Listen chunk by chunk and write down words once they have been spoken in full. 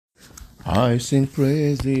I sing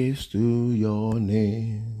praises to your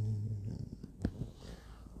name,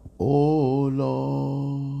 O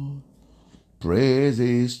Lord.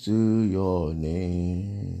 Praises to your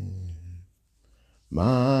name,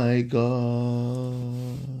 my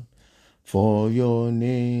God. For your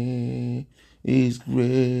name is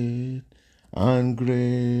great and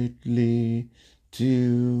greatly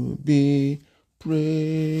to be praised.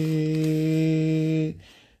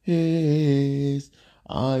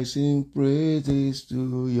 I sing praises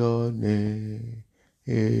to your name,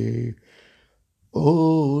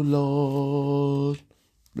 O Lord.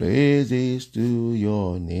 Praises to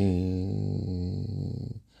your name,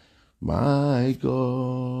 my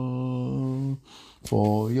God.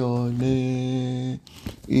 For your name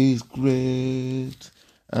is great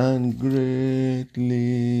and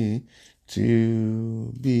greatly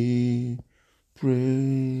to be praised.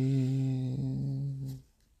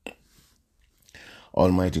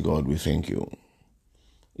 Almighty God, we thank you.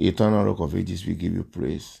 Eternal Rock of Ages, we give you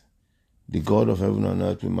praise. The God of heaven and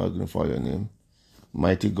earth, we magnify your name.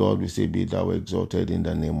 Mighty God, we say, be thou exalted in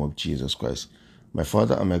the name of Jesus Christ. My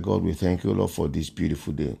Father and my God, we thank you, Lord, for this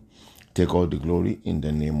beautiful day. Take all the glory in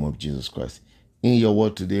the name of Jesus Christ. In your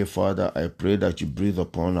word today, Father, I pray that you breathe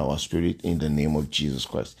upon our spirit in the name of Jesus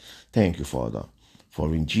Christ. Thank you, Father.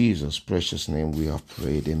 For in Jesus' precious name we have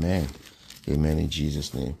prayed. Amen. Amen in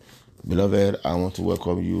Jesus' name. Beloved, I want to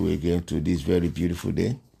welcome you again to this very beautiful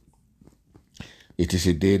day. It is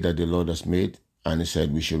a day that the Lord has made, and He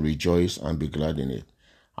said we should rejoice and be glad in it.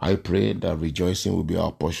 I pray that rejoicing will be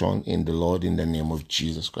our portion in the Lord in the name of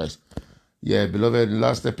Jesus Christ. Yeah, beloved,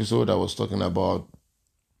 last episode I was talking about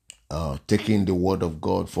taking the word of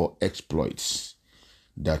God for exploits.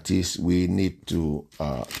 That is, we need to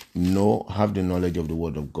have the knowledge of the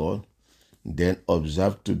word of God, then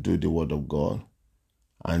observe to do the word of God,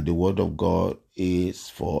 and the word of God is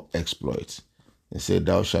for exploits. He said,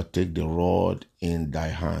 thou shalt take the rod in thy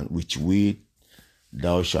hand, which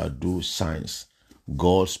thou shalt do signs.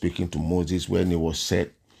 God speaking to Moses when he was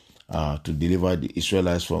set to deliver the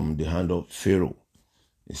Israelites from the hand of Pharaoh.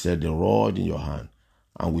 He said, the rod in your hand.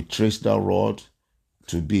 And we trace that rod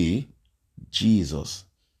to be Jesus.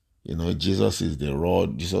 Jesus is the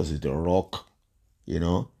rod, Jesus is the rock,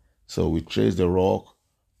 So we trace the rock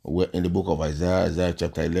in the book of Isaiah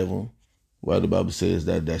chapter 11, where the Bible says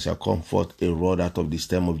that there shall come forth a rod out of the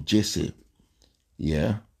stem of Jesse.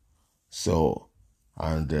 Yeah. So,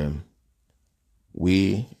 and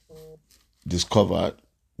we discovered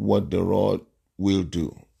what the rod will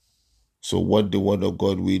do. So what the word of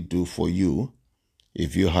God will do for you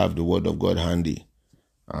if you have the word of God handy.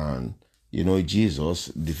 And Jesus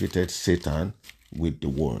defeated Satan with the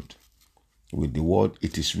word. With the word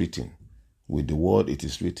it is written. With the word it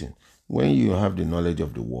is written. When you have the knowledge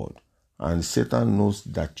of the word, and Satan knows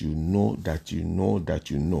that you know,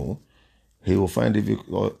 he will find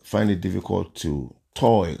it difficult to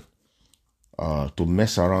toil, to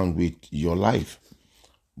mess around with your life.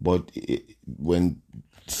 But when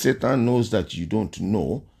Satan knows that you don't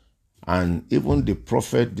know, and even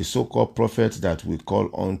the so-called prophets that we call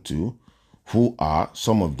unto, who are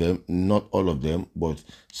some of them, not all of them, but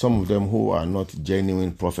some of them who are not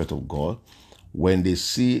genuine prophet of God, when they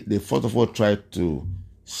first of all try to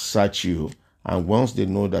search you, and once they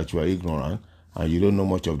know that you are ignorant and you don't know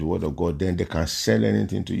much of the word of God, then they can sell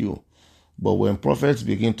anything to you. But when prophets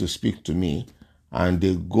begin to speak to me and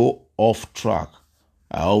they go off track,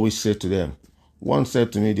 I always say to them, one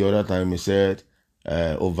said to me the other time, he said,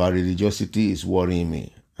 over religiosity is worrying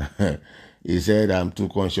me. He said, I'm too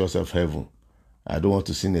conscious of heaven. I don't want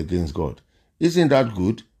to sin against God. Isn't that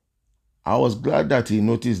good? I was glad that he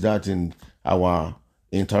noticed that in our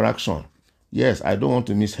interaction. Yes, I don't want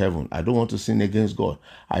to miss heaven. I don't want to sin against God.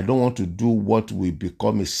 I don't want to do what will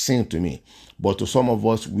become a sin to me. But to some of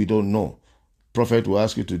us, we don't know. Prophet will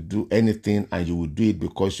ask you to do anything and you will do it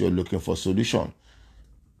because you're looking for solution.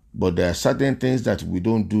 But there are certain things that we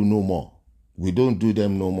don't do no more. We don't do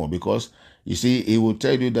them no more because, you see, he will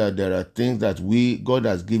tell you that there are things that God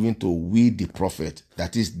has given to we the prophet.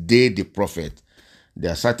 That is, they the prophet.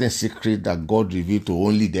 There are certain secrets that God revealed to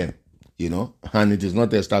only them, and it is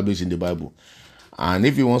not established in the Bible. And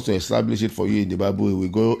if he wants to establish it for you in the Bible, he will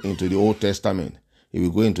go into the Old Testament. He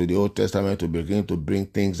will go into the Old Testament to begin to bring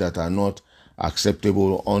things that are not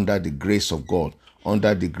acceptable under the grace of God,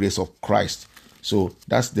 under the grace of Christ. So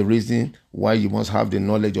that's the reason why you must have the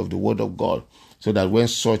knowledge of the word of God, so that when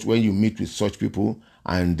you meet with such people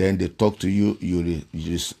and then they talk to you, you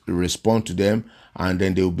respond to them, and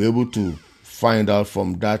then they will be able to find out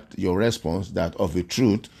from that your response that of a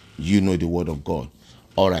truth you know the word of God.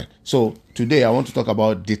 All right. So today I want to talk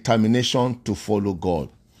about determination to follow God.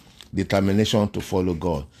 determination to follow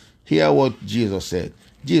God. Hear what Jesus said.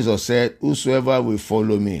 Jesus said, whosoever will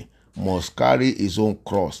follow me must carry his own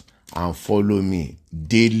cross and follow me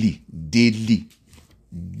daily, daily,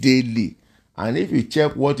 daily. And if you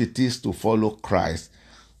check what it is to follow Christ,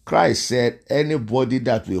 Christ said, anybody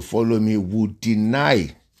that will follow me will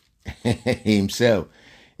deny himself.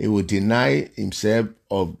 He will deny himself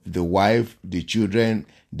of the wife, the children,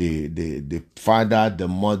 the father, the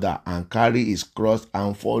mother, and carry his cross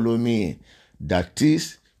and follow me. That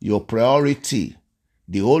is your priority.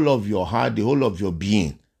 The whole of your heart, the whole of your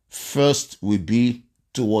being, first will be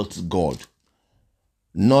towards God.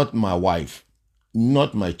 Not my wife,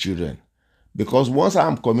 not my children. Because once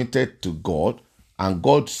I'm committed to God and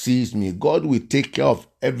God sees me, God will take care of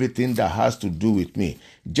everything that has to do with me.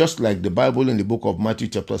 Just like the Bible in the book of Matthew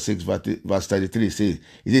chapter 6 verse 33 says,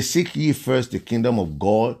 it says, seek ye first the kingdom of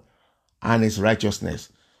God and his righteousness.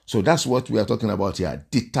 So that's what we are talking about here.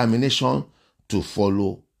 Determination to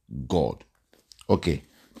follow God. Okay,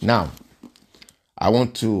 now I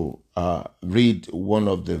want to read one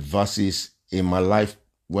of the verses in my life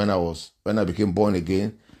when I became born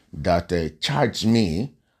again that charged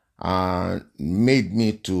me and made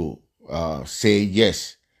me to say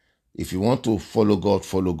yes. If you want to follow God,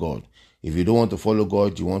 follow God. If you don't want to follow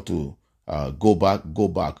God, you want to go back, go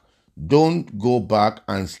back. Don't go back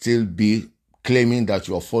and still be claiming that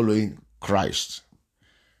you are following Christ.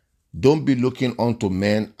 Don't be looking unto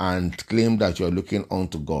men and claim that you are looking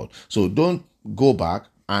unto God. So don't go back,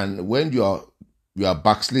 and when you are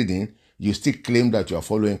backsliding, you still claim that you are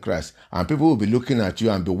following Christ. And people will be looking at you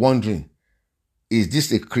and be wondering, is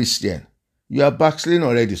this a Christian? You are backsliding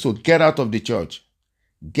already, so get out of the church.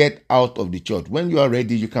 Get out of the church. When you are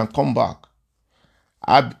ready, you can come back.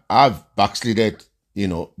 I've backslided,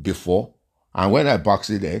 before. And when I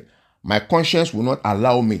backslided, my conscience will not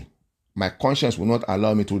allow me. My conscience will not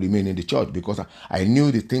allow me to remain in the church because I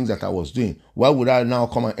knew the things that I was doing. Why would I now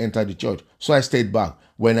come and enter the church? So I stayed back.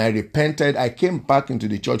 When I repented, I came back into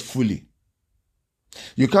the church fully.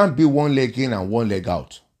 You can't be one leg in and one leg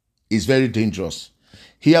out. It's very dangerous.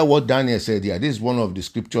 Hear what Daniel said here. This is one of the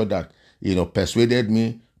scripture that, persuaded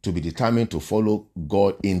me to be determined to follow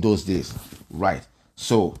God in those days. Right.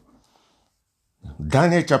 So,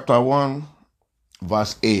 Daniel chapter 1,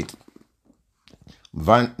 verse 8.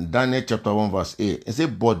 Daniel chapter 1 verse 8. It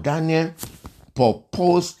said, but Daniel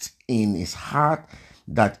purposed in his heart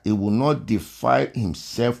that he will not defile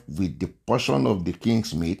himself with the portion of the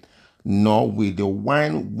king's meat, nor with the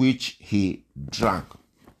wine which he drank.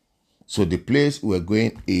 So the place we're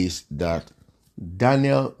going is that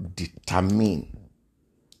Daniel determined.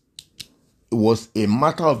 It was a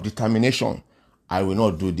matter of determination. I will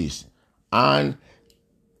not do this. And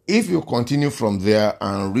if you continue from there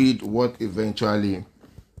and read what eventually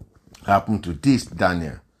happened to this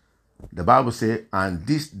Daniel, the Bible says, and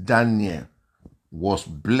this Daniel was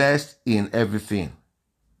blessed in everything.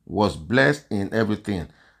 Was blessed in everything.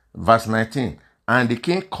 Verse 19, and the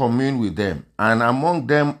king communed with them, and among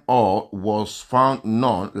them all was found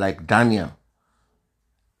none like Daniel,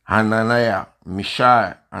 Hananiah,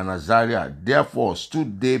 Mishael, and Azariah. Therefore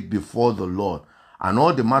stood they before the Lord, and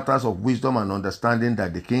all the matters of wisdom and understanding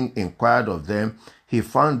that the king inquired of them, he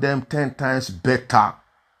found them 10 times better.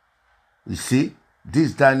 You see,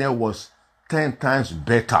 this Daniel was 10 times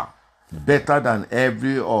better than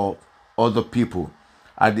every other people.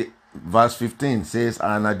 At the verse 15 says,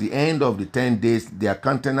 and at the end of the 10 days, their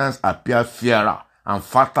countenance appeared fairer and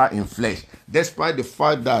fatter in flesh, despite the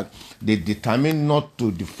fact that they determined not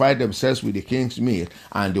to defile themselves with the king's meat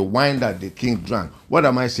and the wine that the king drank. What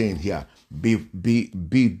am I saying here? Be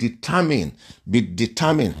determined. Be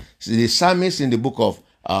determined. See, the psalmist in the book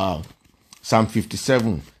of Psalm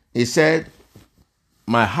 57, he said,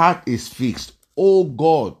 my heart is fixed. Oh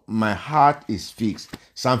God, my heart is fixed.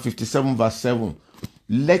 Psalm 57 verse 7.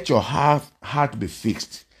 Let your heart be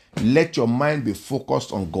fixed. Let your mind be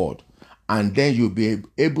focused on God. And then you'll be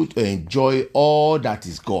able to enjoy all that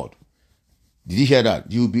is God. Did you hear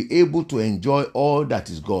that? You'll be able to enjoy all that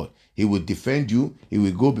is God. He will defend you. He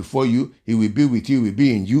will go before you. He will be with you. He will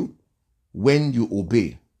be in you when you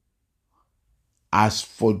obey. As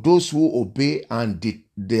for those who obey and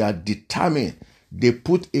they are determined, they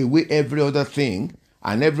put away every other thing,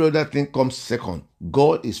 and every other thing comes second.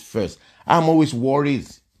 God is first. I'm always worried,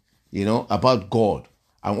 about God.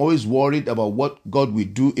 I'm always worried about what God will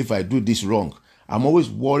do if I do this wrong. I'm always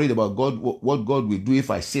worried about God, what God will do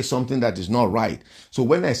if I say something that is not right. So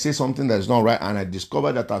when I say something that is not right and I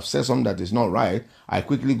discover that I've said something that is not right, I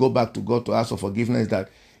quickly go back to God to ask for forgiveness that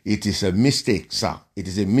it is a mistake, sir. It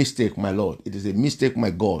is a mistake, my Lord. It is a mistake, my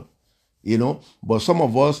God. But some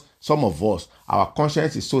of us, our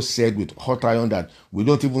conscience is so set with hot iron that we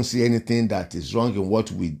don't even see anything that is wrong in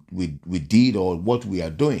what we did or what we are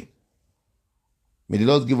doing. May the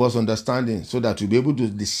Lord give us understanding so that we'll be able to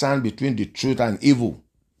discern between the truth and evil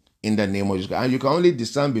in the name of Jesus. And you can only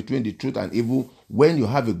discern between the truth and evil when you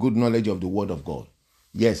have a good knowledge of the word of God.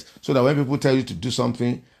 Yes, so that when people tell you to do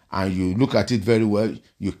something and you look at it very well,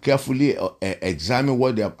 you carefully examine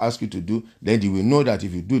what they have asked you to do, then you will know that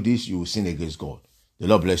if you do this, you will sin against God. The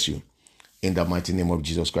Lord bless you in the mighty name of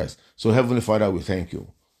Jesus Christ. So Heavenly Father, we thank you.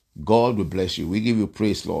 God will bless you. We give you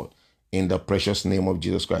praise, Lord, in the precious name of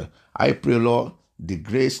Jesus Christ. I pray, Lord, the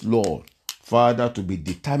grace, Lord, Father, to be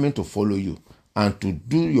determined to follow you and to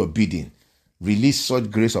do your bidding. Release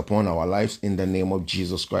such grace upon our lives in the name of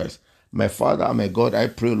Jesus Christ. My Father, my God, I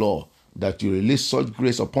pray, Lord, that you release such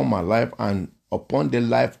grace upon my life and upon the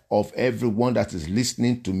life of everyone that is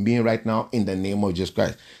listening to me right now in the name of Jesus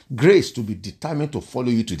Christ. Grace to be determined to follow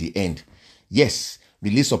you to the end. Yes,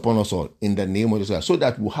 release upon us all in the name of Jesus Christ, so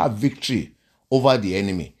that we'll have victory over the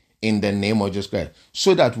enemy in the name of Jesus Christ,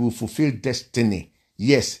 so that we'll fulfill destiny.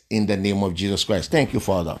 Yes, in the name of Jesus Christ. Thank you,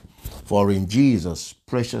 Father. For in Jesus'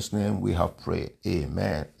 precious name we have prayed.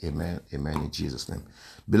 Amen, amen, amen, in Jesus' name.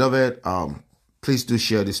 Beloved, please do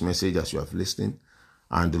share this message as you have listened,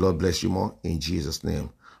 and the Lord bless you more in Jesus' name.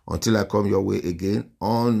 Until I come your way again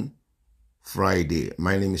on Friday,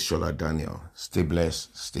 my name is Shola Daniel. Stay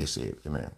blessed, stay safe. Amen.